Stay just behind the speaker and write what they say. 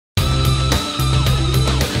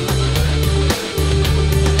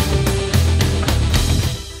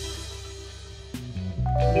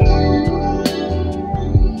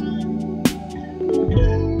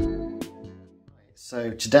So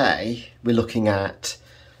today we're looking at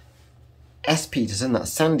S. Peterson,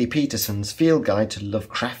 that's Sandy Peterson's Field Guide to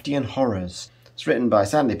Lovecraftian Horrors. It's written by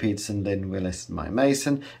Sandy Peterson, Lynn Willis and Mike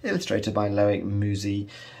Mason, illustrated by Loic Musi.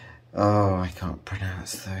 Oh, I can't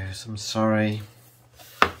pronounce those, I'm sorry.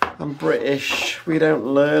 I'm British, we don't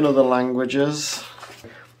learn other languages.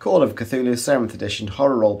 Call of Cthulhu, 7th edition,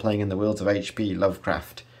 horror role-playing in the world of H.P.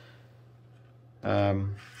 Lovecraft.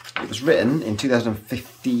 It was written in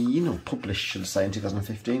 2015, or published, should I say, in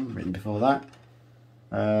 2015, written before that.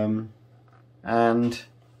 And,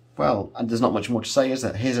 well, there's not much more to say, is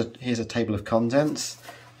there? Here's a table of contents.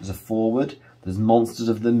 There's a foreword. There's monsters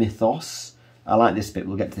of the mythos. I like this bit,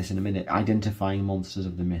 we'll get to this in a minute. Identifying monsters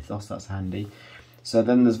of the mythos, that's handy. So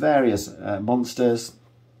then there's various monsters.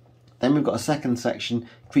 Then we've got a second section,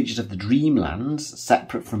 creatures of the dreamlands,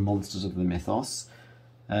 separate from monsters of the mythos.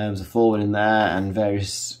 There's a foreword in there and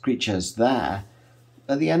various creatures there.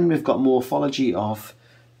 At the end we've got morphology of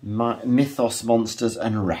mythos monsters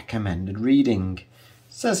and recommended reading. It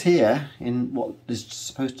says here, in what is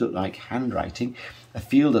supposed to look like handwriting,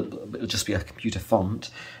 it'll just be a computer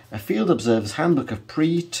font, a field observer's handbook of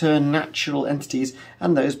preternatural entities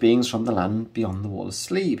and those beings from the land beyond the wall of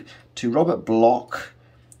sleep. To Robert Bloch,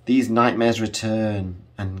 these nightmares return,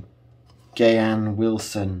 and Gayan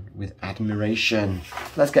Wilson with admiration.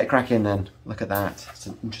 Let's get cracking then. Look at that. It's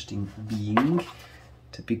an interesting being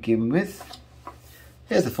to begin with.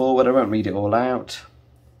 Here's the foreword. I won't read it all out,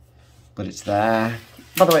 but it's there.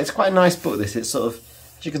 By the way, it's quite a nice book, this. It's sort of,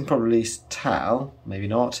 as you can probably tell, maybe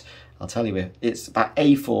not, I'll tell you, it's about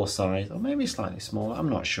A4 size, or maybe slightly smaller, I'm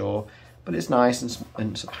not sure, but it's nice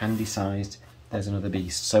and sort of handy sized. There's another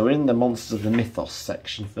beast. So we're in the Monsters of the Mythos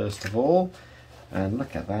section first of all, and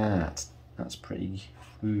look at that. That's pretty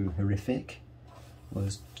horrific.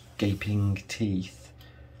 Those gaping teeth.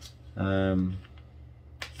 So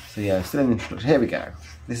yeah, still in the introduction. Here we go.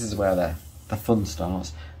 This is where the fun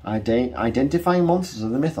starts. Identifying monsters of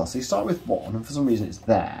the mythos. So you start with one, and for some reason it's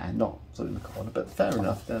there, not sort of in the corner, but fair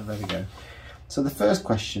enough. There we go. So the first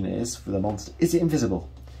question is, for the monster, is it invisible?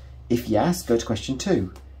 If yes, go to question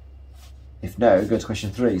 2. If no, go to question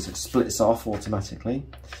 3. So it splits off automatically.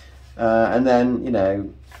 And then, you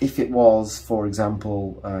know, if it was, for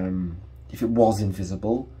example, if it was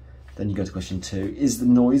invisible, then you go to question 2. Is the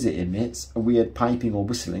noise it emits a weird piping or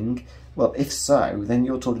whistling? Well, if so, then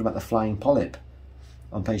you're talking about the flying polyp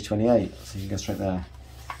on page 28. So you can go straight there.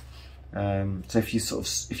 So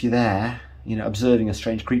if you're there, you know, observing a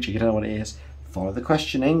strange creature, you don't know what it is, follow the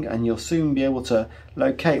questioning and you'll soon be able to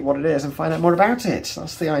locate what it is and find out more about it.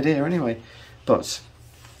 That's the idea anyway. But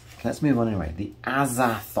let's move on anyway. The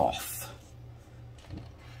Azathoth.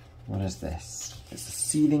 What is this? It's the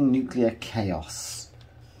seething nuclear chaos.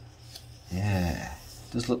 Yeah,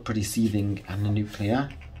 it does look pretty seething and nuclear.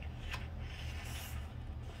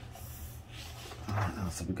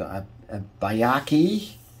 So we've got a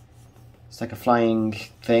Bayaki. It's like a flying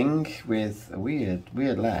thing with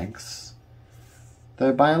weird legs.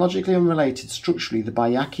 Though biologically unrelated, structurally the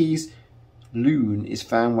Bayaki's loon is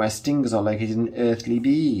found where stingers are located in earthly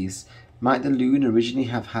bees. Might the loon originally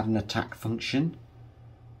have had an attack function?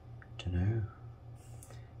 Don't know.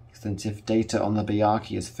 Extensive data on the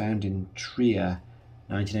Bayaki is found in Trier,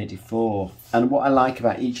 1984. And what I like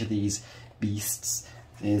about each of these beasts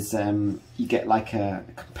is you get like a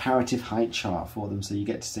comparative height chart for them, so you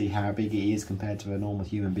get to see how big it is compared to a normal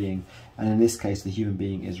human being. And in this case, the human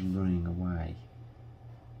being is running away.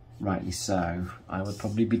 Rightly so. I would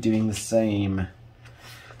probably be doing the same.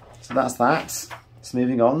 So that's that. So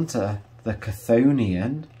moving on to the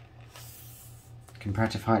Chthonian.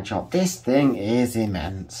 Comparative height chart. This thing is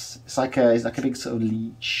immense. It's like a big sort of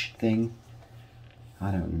leech thing.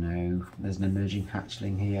 I don't know. There's an emerging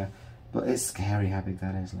hatchling here. But it's scary how big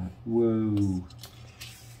that is. Like, whoa.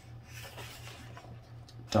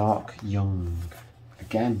 Dark Young.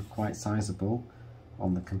 Again, quite sizable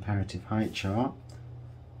on the comparative height chart.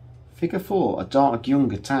 Figure 4, a dark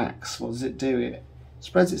young attacks. What does it do? It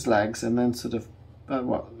spreads its legs and then sort of,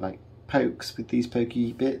 like pokes with these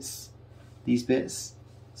pokey bits. These bits.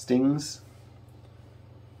 Stings.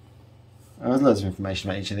 Oh, there's loads of information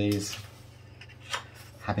about each of these.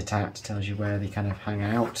 Habitat tells you where they kind of hang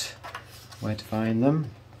out, where to find them.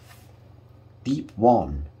 Deep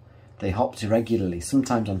 1. They hopped irregularly,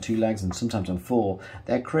 sometimes on 2 legs and sometimes on 4.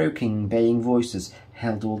 Their croaking, baying voices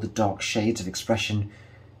held all the dark shades of expression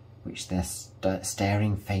which their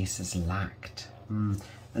staring faces lacked. And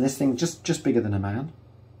this thing, just bigger than a man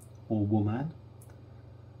or woman.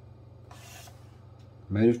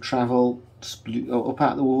 Mode of travel, up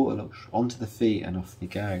out of the water, onto the feet, and off they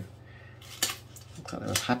go. Looks like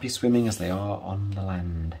they're as happy swimming as they are on the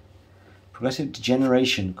land. Progressive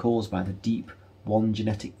degeneration caused by the deep one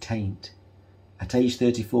genetic taint. At age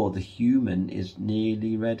 34, the human is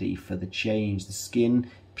nearly ready for the change. The skin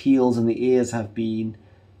peels and the ears have been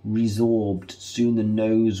resorbed. Soon the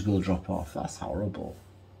nose will drop off. That's horrible.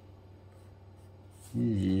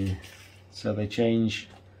 Yeah. So they change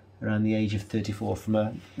around the age of 34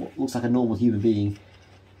 from what looks like a normal human being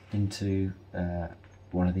into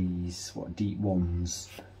one of these deep ones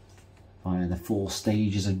via the 4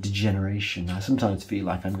 stages of degeneration. I sometimes feel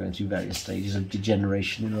like I'm going through various stages of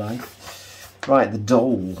degeneration in life. Right, the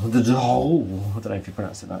Dole. The Dole. I don't know if you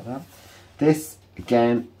pronounce it like that. This,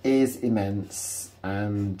 again, is immense.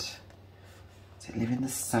 And does it live in the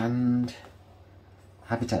sand?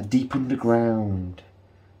 Habitat deep underground.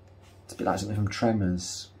 It's a bit like something from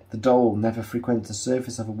Tremors. The Dole never frequents the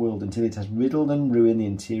surface of a world until it has riddled and ruined the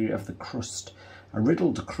interior of the crust. A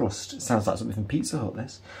riddled crust, it sounds like something from Pizza Hut,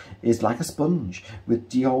 this, is like a sponge, with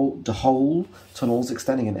the whole tunnels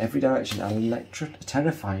extending in every direction, a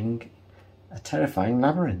terrifying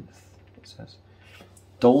labyrinth, it says.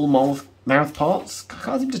 Dole mouth parts. I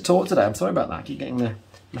can't seem to talk today, I'm sorry about that, I keep getting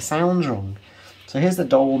my sounds wrong. So here's the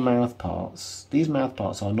Dole mouth parts. These mouth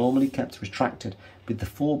parts are normally kept retracted with the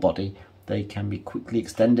forebody. They can be quickly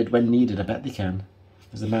extended when needed, I bet they can.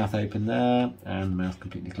 There's the mouth open there, and the mouth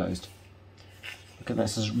completely closed. Look at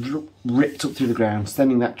this, it's ripped up through the ground,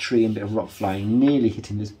 stemming that tree and a bit of rock flying, nearly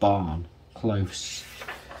hitting this barn. Close.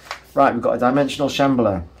 Right, we've got a dimensional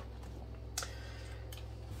shambler.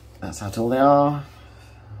 That's how tall they are.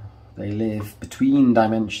 They live between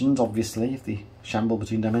dimensions, obviously, if they shamble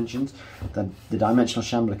between dimensions. The dimensional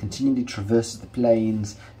shambler continually traverses the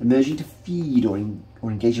planes, emerging to feed or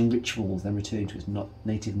engage in rituals, then returning to its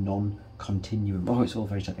native non-continuum. Oh, it's all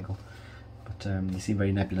very technical. But you seem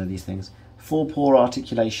very nebular, these things. 4-paw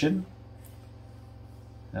articulation.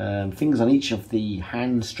 Fingers on each of the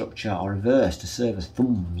hand structure are reversed to serve as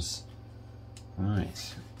thumbs.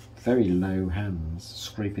 Right. Very low hands,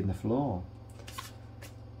 scraping the floor.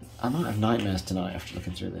 I might have nightmares tonight after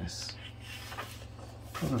looking through this.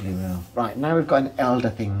 Probably will. Right, now we've got an elder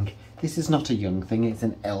thing. This is not a young thing, it's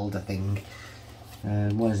an elder thing.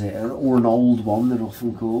 What is it? Or an old one, they're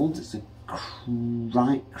often called. It's a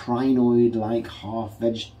crinoid-like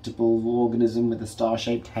half-vegetable organism with a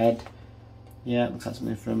star-shaped head. Yeah, it looks like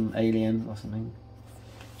something from Alien or something.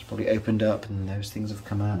 It's probably opened up and those things have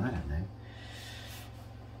come out, I don't know.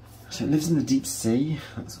 So it lives in the deep sea.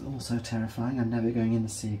 That's also terrifying. I'm never going in the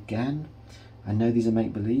sea again. I know these are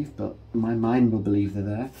make-believe, but my mind will believe they're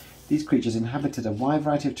there. These creatures inhabited a wide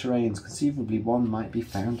variety of terrains. Conceivably, one might be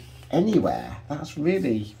found anywhere. That's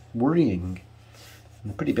really worrying.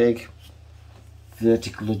 And they're pretty big.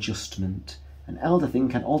 Vertical adjustment. An elder thing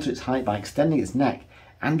can alter its height by extending its neck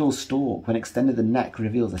and or stalk. When extended, the neck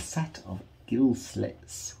reveals a set of gill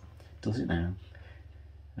slits. Does it now?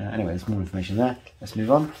 Anyway, there's more information there. Let's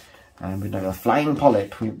move on. We've got a flying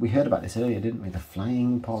polyp. We heard about this earlier, didn't we? The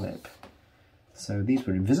flying polyp. So these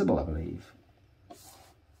were invisible, I believe.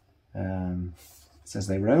 It says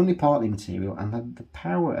they were only partly material and had the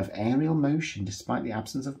power of aerial motion despite the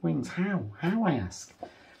absence of wings. How? How, I ask?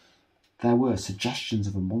 There were suggestions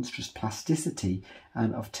of a monstrous plasticity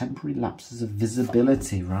and of temporary lapses of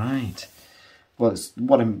visibility. Right. Well, it's,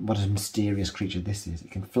 what a mysterious creature this is.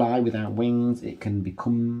 It can fly without wings. It can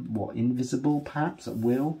become, invisible, perhaps, at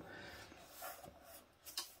will.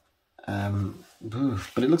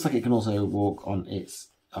 But it looks like it can also walk on its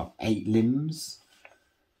 8 limbs.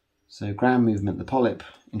 So ground movement, the polyp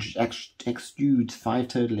exudes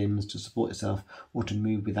 5-toed limbs to support itself or to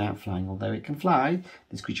move without flying. Although it can fly,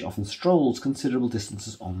 this creature often strolls considerable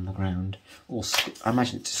distances on the ground. Or I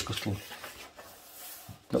imagine it to scuttle.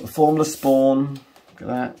 Got the formless spawn. Look at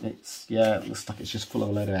that. It looks like it's just full of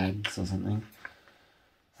a load of eggs or something.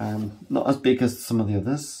 Not as big as some of the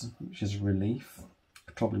others, which is a relief.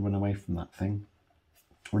 Could probably run away from that thing,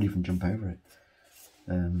 or even jump over it.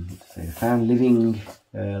 So they found living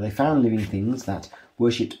things that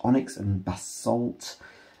worshipped onyx and basalt.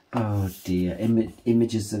 Oh dear,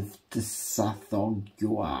 images of the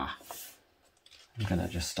Sathogua. I'm gonna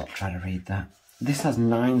just stop trying to read that. This has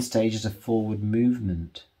 9 stages of forward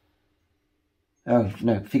movement. Oh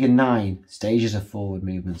no, figure 9 stages of forward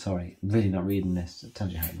movement. Sorry, I'm really not reading this. It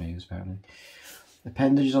tells you how it moves apparently.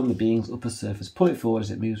 Appendages on the being's upper surface pull it forward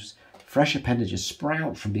as it moves. Fresh appendages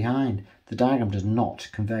sprout from behind. The diagram does not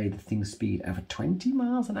convey the thing's speed over 20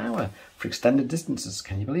 miles an hour for extended distances.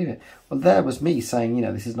 Can you believe it? Well, there was me saying,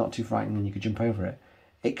 this is not too frightening and you could jump over it.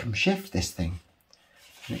 It can shift, this thing.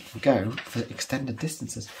 And it can go for extended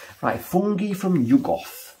distances. Right, fungi from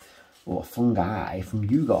Yugoth. Or fungi from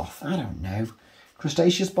Yugoth. I don't know.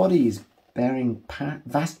 Crustaceous bodies. bearing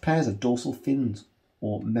vast pairs of dorsal fins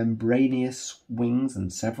or membranous wings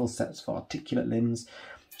and several sets of articulate limbs.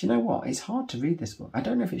 Do you know what? It's hard to read this book. I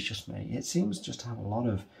don't know if it's just me. It seems just to have a lot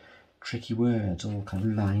of tricky words all kind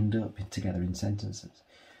of lined up together in sentences.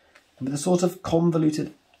 With a sort of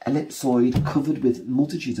convoluted ellipsoid covered with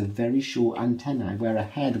multitudes of very short antennae where a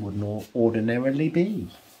head would not ordinarily be.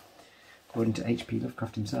 According to H.P.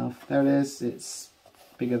 Lovecraft himself. There it is. It's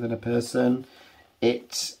bigger than a person.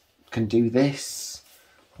 It can do this.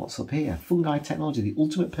 What's up here? Fungi technology. The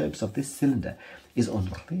ultimate purpose of this cylinder is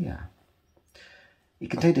unclear. It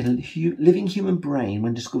contained a living human brain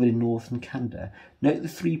when discovered in northern Canada. Note the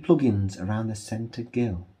 3 plugins around the centre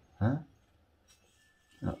gill. Huh?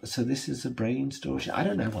 So this is a brain storage. I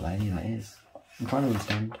don't know what any of that is. I'm trying to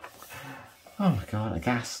understand. Oh my god, a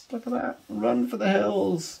ghast. Look at that. Run for the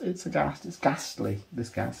hills. It's a ghast. It's ghastly, this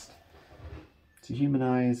ghast. To human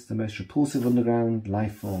eyes, the most repulsive underground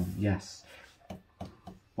life form. Yes.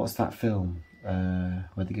 What's that film? Where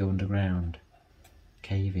they go underground?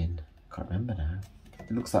 Cave in. Can't remember now.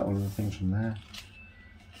 It looks like one of the things from there.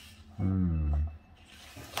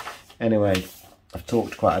 Anyway, I've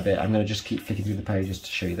talked quite a bit. I'm going to just keep flicking through the pages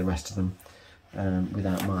to show you the rest of them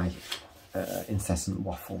without my incessant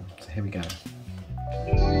waffle. So here we go.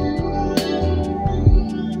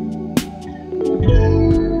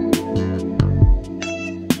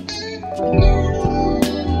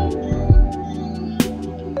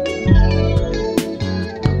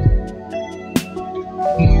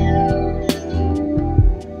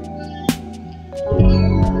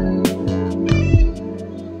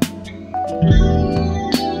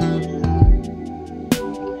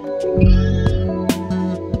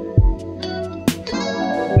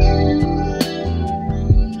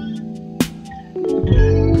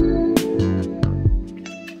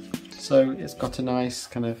 So it's got a nice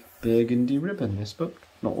kind of burgundy ribbon, this book.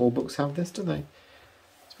 Not all books have this, do they?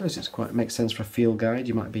 I suppose it makes sense for a field guide.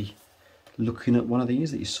 You might be looking at one of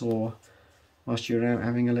these that you saw whilst you're out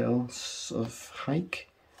having a little sort of hike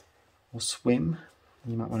or swim.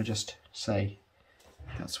 You might want to just say,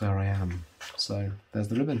 that's where I am. So there's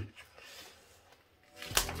the ribbon.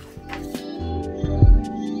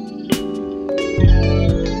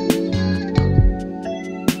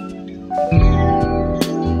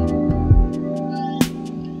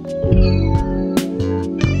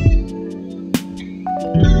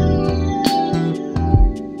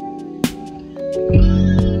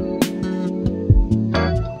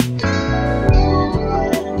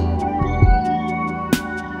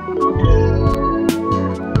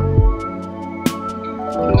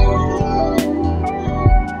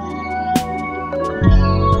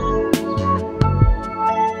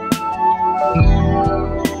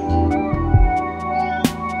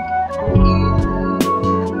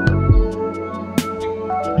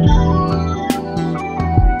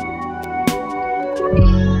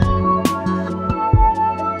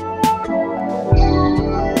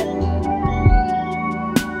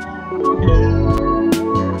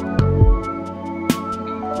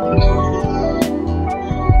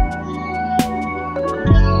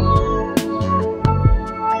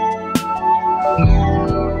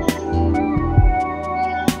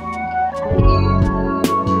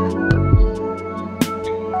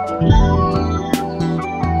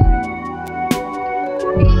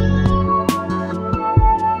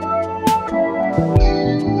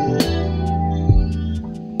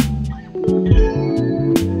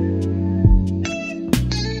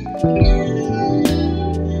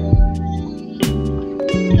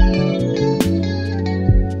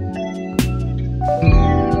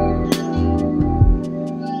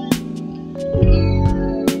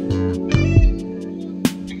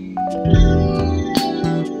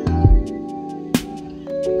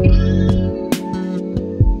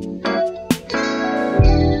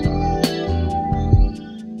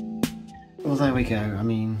 Well, there we go. I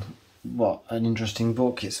mean, what an interesting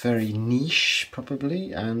book. It's very niche,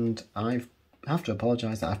 probably, and I have to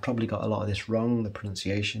apologise that I've probably got a lot of this wrong, the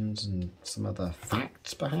pronunciations and some other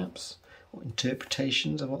facts, perhaps, or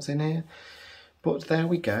interpretations of what's in here. But there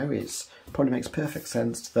we go. It probably makes perfect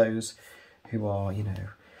sense to those who are, you know,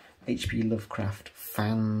 H.P. Lovecraft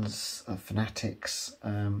fans, fanatics.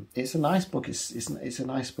 It's a nice book. It's a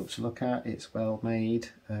nice book to look at. It's well made,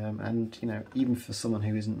 and you know, even for someone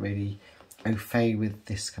who isn't really au fait with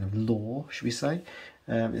this kind of lore, should we say,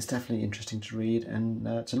 it's definitely interesting to read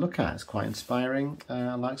and to look at. It's quite inspiring.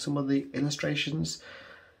 I like some of the illustrations.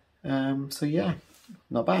 So yeah,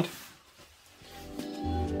 not bad.